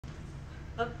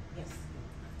Oh, yes.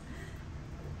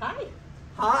 Hi.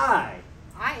 Hi.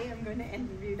 I am going to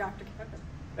interview Dr.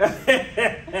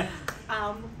 Kevin.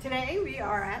 Today we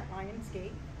are at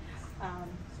Lionsgate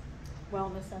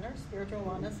Wellness Center, Spiritual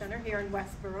Wellness Center here in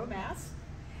Westboro, Mass.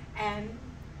 And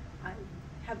I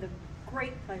have the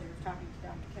great pleasure of talking to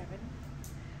Dr. Kevin.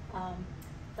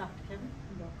 Dr. Kevin,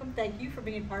 welcome. Thank you for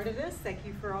being part of this. Thank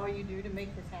you for all you do to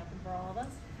make this happen for all of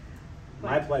us.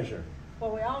 My pleasure.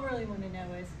 What we all really want to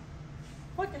know is,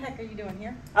 what the heck are you doing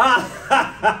here?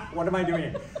 What am I doing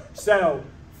here? So,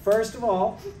 first of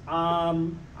all,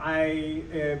 I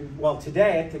am, well,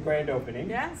 today at the grand opening.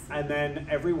 Yes. And then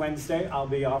every Wednesday I'll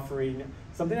be offering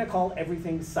something I call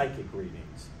Everything Psychic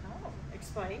Readings. Oh,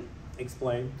 explain.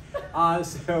 Explain.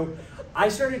 So, I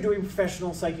started doing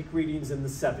professional psychic readings in the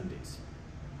 70s.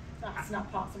 That's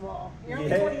not possible. You're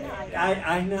Yeah, only 29.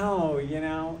 I know, you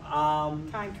know.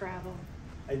 Time travel.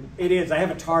 It is. I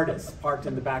have a TARDIS parked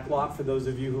in the back lot for those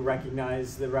of you who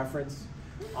recognize the reference.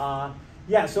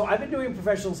 Yeah, so I've been doing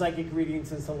professional psychic reading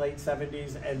since the late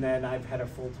 70s, and then I've had a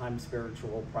full-time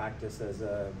spiritual practice as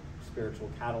a spiritual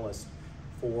catalyst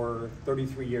for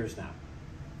 33 years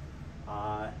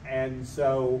now. And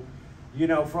so, you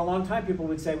know, for a long time people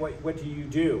would say, what do you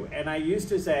do? And I used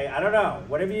to say, I don't know,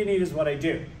 whatever you need is what I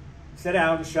do. Sit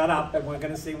down, shut up, and we're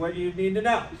going to see what you need to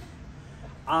know.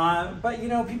 But, you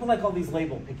know, people like all these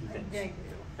label picky things. Yeah, you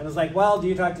do. And it's like, well, do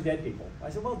you talk to dead people? I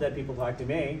said, well, dead people talk to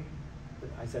me.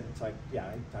 I said, it's like, yeah,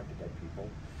 I talk to dead people.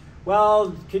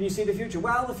 Well, can you see the future?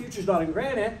 Well, the future's not in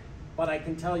granite, but I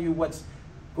can tell you what's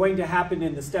going to happen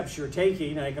in the steps you're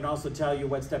taking. And I can also tell you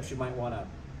what steps you might want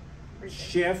to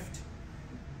shift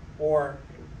or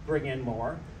bring in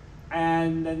more.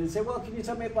 And then they say, well, can you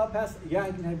tell me about past? Yeah,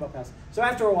 I can tell you about past. So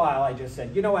after a while, I just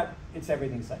said, you know what? It's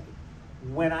everything psychic.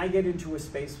 When I get into a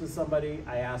space with somebody,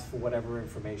 I ask for whatever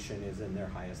information is in their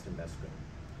highest and best good.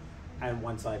 And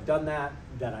once I've done that,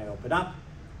 then I open up,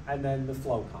 and then the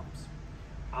flow comes.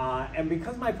 And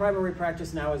because my primary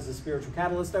practice now is a spiritual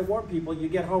catalyst, I warn people, you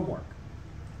get homework.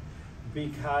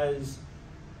 Because,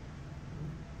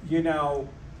 you know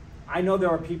there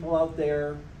are people out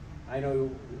there, I know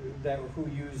that who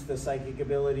use the psychic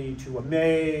ability to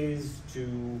amaze,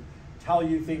 to tell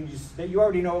you things that you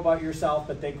already know about yourself,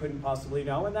 but they couldn't possibly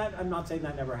know. And that, I'm not saying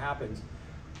that never happens.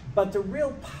 But the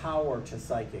real power to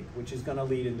psychic, which is going to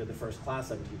lead into the first class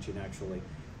I'm teaching actually,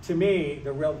 to me,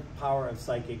 the real power of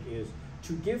psychic is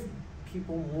to give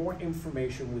people more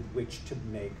information with which to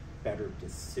make better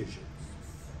decisions.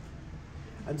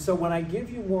 And so when I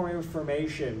give you more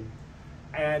information,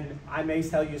 and I may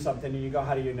tell you something and you go,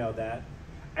 how do you know that?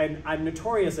 And I'm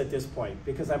notorious at this point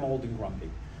because I'm old and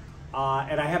grumpy.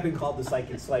 And I have been called the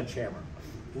psychic sledgehammer.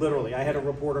 Literally, I had a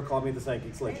reporter call me the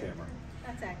psychic sledgehammer.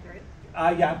 That's accurate.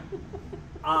 Yeah.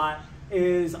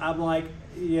 I'm like,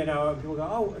 you know, people go,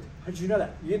 oh, how did you know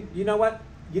that? You know what?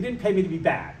 You didn't pay me to be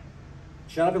bad.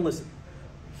 Shut up and listen.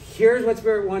 Here's what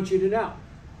Spirit wants you to know.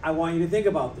 I want you to think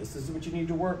about this. This is what you need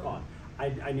to work on.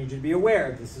 I need you to be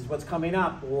aware. This is what's coming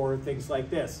up, or things like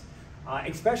this.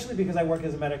 Especially because I work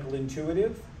as a medical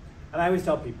intuitive. And I always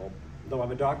tell people, though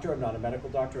I'm a doctor, I'm not a medical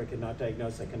doctor, I cannot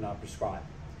diagnose, I cannot prescribe.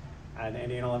 And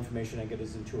any and all information I get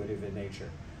is intuitive in nature.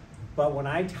 But when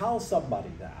I tell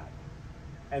somebody that,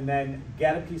 and then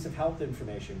get a piece of health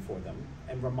information for them,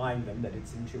 and remind them that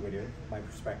it's intuitive, my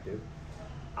perspective,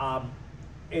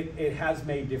 it has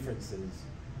made differences,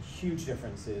 huge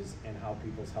differences in how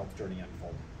people's health journey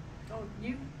unfolded. Oh,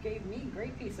 you gave me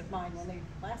great peace of mind when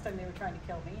last time they were trying to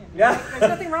kill me. And Yeah. There's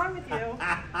nothing wrong with you.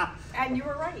 And you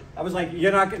were right. I was like,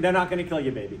 they're not going to kill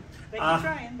you, baby. They keep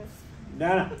trying, but...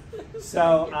 No.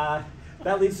 So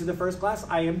that leads to the first class.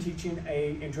 I am teaching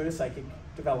a Intro to Psychic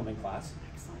Development class.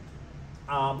 Excellent.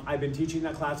 I've been teaching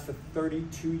that class for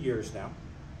 32 years now.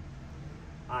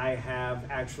 I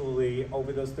have actually,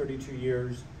 over those 32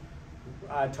 years,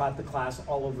 taught the class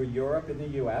all over Europe and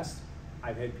the US.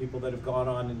 I've had people that have gone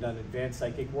on and done advanced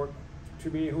psychic work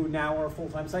to me who now are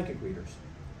full-time psychic readers.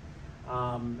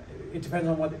 It depends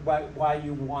on why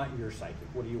you want your psychic.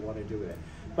 What do you want to do with it?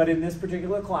 But in this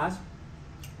particular class,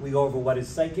 we go over what is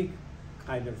psychic,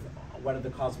 kind of what are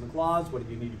the cosmic laws, what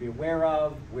do you need to be aware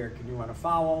of, where can you run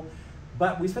afoul.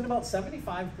 But we spend about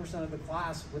 75% of the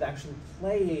class with actually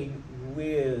playing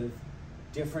with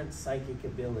different psychic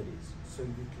abilities. So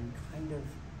you can kind of...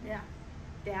 Yeah.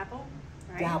 Dabble.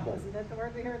 Right? Dabble. Wasn't that the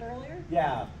word we heard earlier?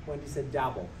 Yeah, when you said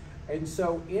dabble. And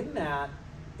so in that,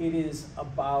 it is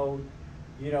about,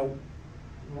 you know,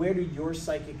 where do your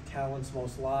psychic talents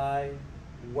most lie?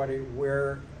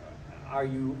 Where are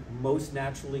you most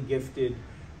naturally gifted?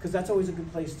 Because that's always a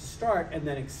good place to start and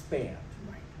then expand.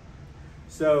 Right.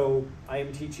 So I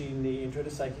am teaching the Intro to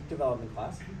Psychic Development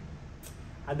class.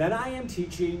 And then I am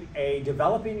teaching a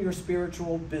Developing Your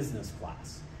Spiritual Business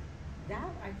class. That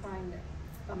I find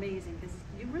amazing, because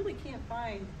you really can't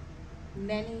find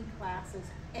many classes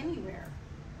anywhere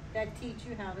that teach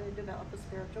you how to develop a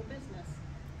spiritual business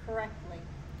correctly.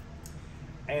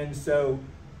 And so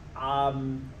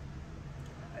I've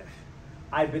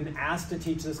been asked to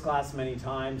teach this class many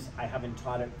times. I haven't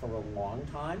taught it for a long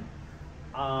time.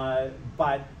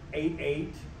 But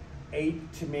 8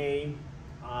 to me,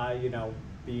 you know,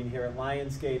 being here at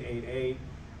Lionsgate,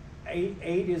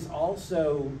 8 is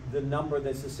also the number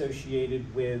that's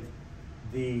associated with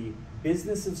the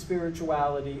business of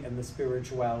spirituality and the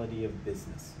spirituality of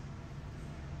business.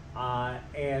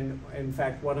 And in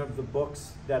fact, one of the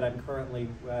books that I'm currently,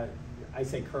 I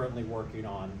say currently working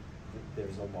on,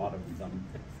 there's a lot of them,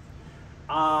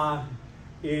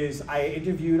 is I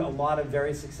interviewed a lot of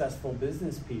very successful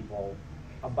business people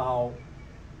about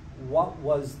what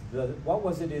was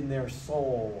it in their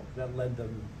soul that led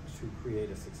them to create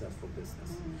a successful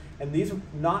business. Mm. And these are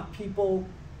not people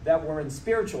that were in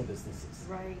spiritual businesses.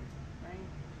 Right.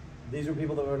 These are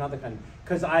people that were another kind of,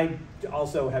 because I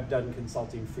also have done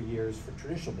consulting for years for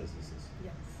traditional businesses.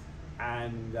 Yes.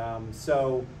 And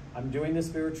so I'm doing the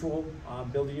spiritual,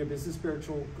 building your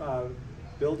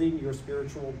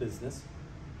spiritual business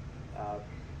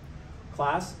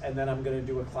class, and then I'm going to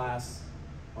do a class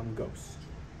on ghost.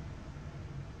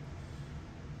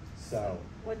 So.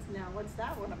 What's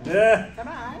that one about? Come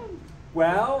on.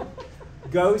 Well,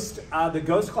 ghost, the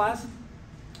ghost class.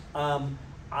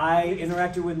 I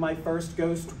interacted with my first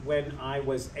ghost when I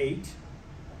was 8.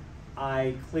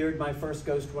 I cleared my first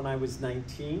ghost when I was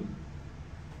 19.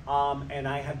 And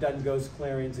I have done ghost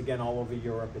clearings again all over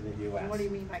Europe and the US. And what do you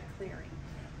mean by clearing?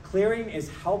 Clearing is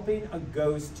helping a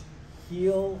ghost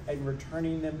heal and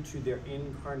returning them to their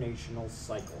incarnational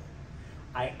cycle.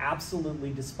 I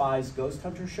absolutely despise ghost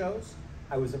hunter shows.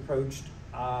 I was approached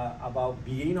about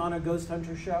being on a ghost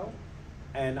hunter show,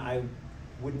 and I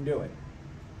wouldn't do it.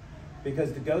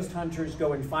 Because the ghost hunters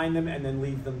go and find them and then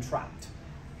leave them trapped.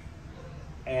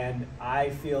 And I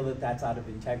feel that that's out of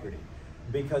integrity.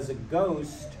 Because a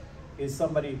ghost is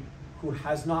somebody who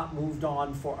has not moved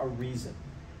on for a reason.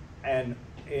 And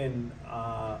in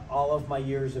all of my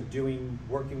years of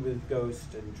working with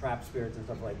ghosts and trapped spirits and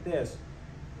stuff like this,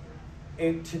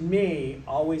 it to me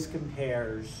always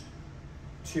compares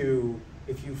to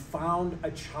if you found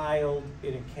a child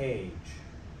in a cage,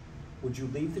 would you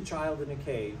leave the child in a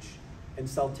cage and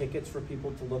sell tickets for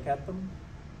people to look at them?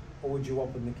 Or would you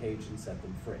open the cage and set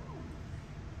them free?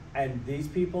 And these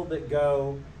people that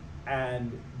go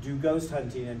and do ghost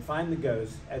hunting and find the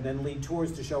ghost and then lead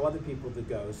tours to show other people the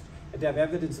ghost and to have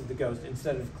evidence of the ghost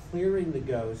instead of clearing the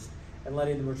ghost and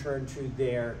letting them return to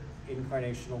their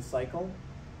incarnational cycle,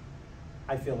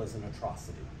 I feel is an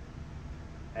atrocity.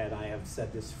 And I have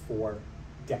said this for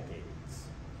decades.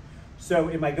 So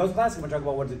in my ghost class, I'm going to talk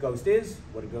about what a ghost is,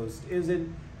 what a ghost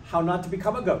isn't, how not to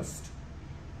become a ghost.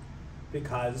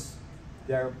 Because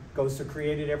ghosts are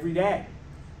created every day.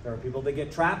 There are people that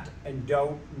get trapped and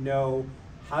don't know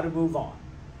how to move on.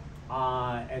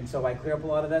 And so I clear up a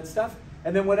lot of that stuff.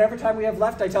 And then whatever time we have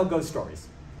left, I tell ghost stories.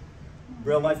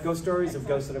 Real life ghost stories of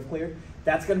ghosts that have cleared.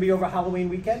 That's going to be over Halloween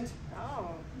weekend.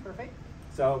 Oh, perfect.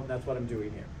 So that's what I'm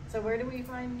doing here. So where do we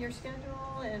find your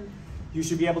schedule? And you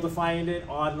should be able to find it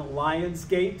on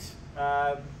Lionsgate,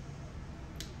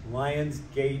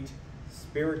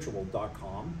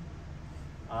 lionsgatespiritual.com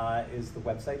is the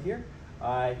website here.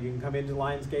 You can come into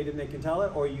Lionsgate and they can tell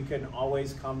it, or you can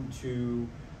always come to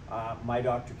my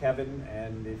Dr. Kevin,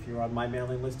 and if you're on my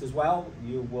mailing list as well,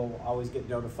 you will always get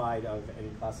notified of any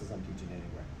classes I'm teaching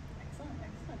anywhere. Excellent,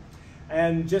 excellent.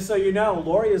 And just so you know,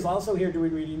 Lori is also here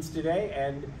doing readings today,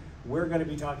 and we're going to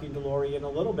be talking to Lori in a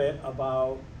little bit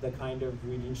about the kind of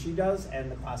reading she does and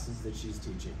the classes that she's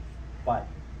teaching. But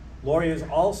Lori is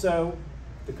also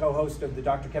the co-host of the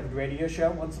Dr. Kevin radio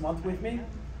show once a month with me,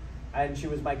 and she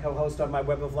was my co-host on my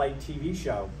Web of Light TV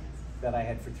show that I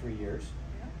had for 3 years,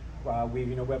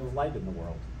 weaving a web of light in the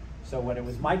world. So when it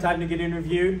was my time to get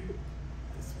interviewed,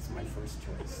 this was my first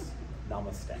choice.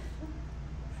 Namaste. Do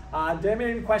you have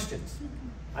any questions?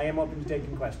 I am open to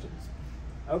taking questions.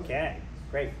 Okay,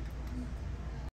 great.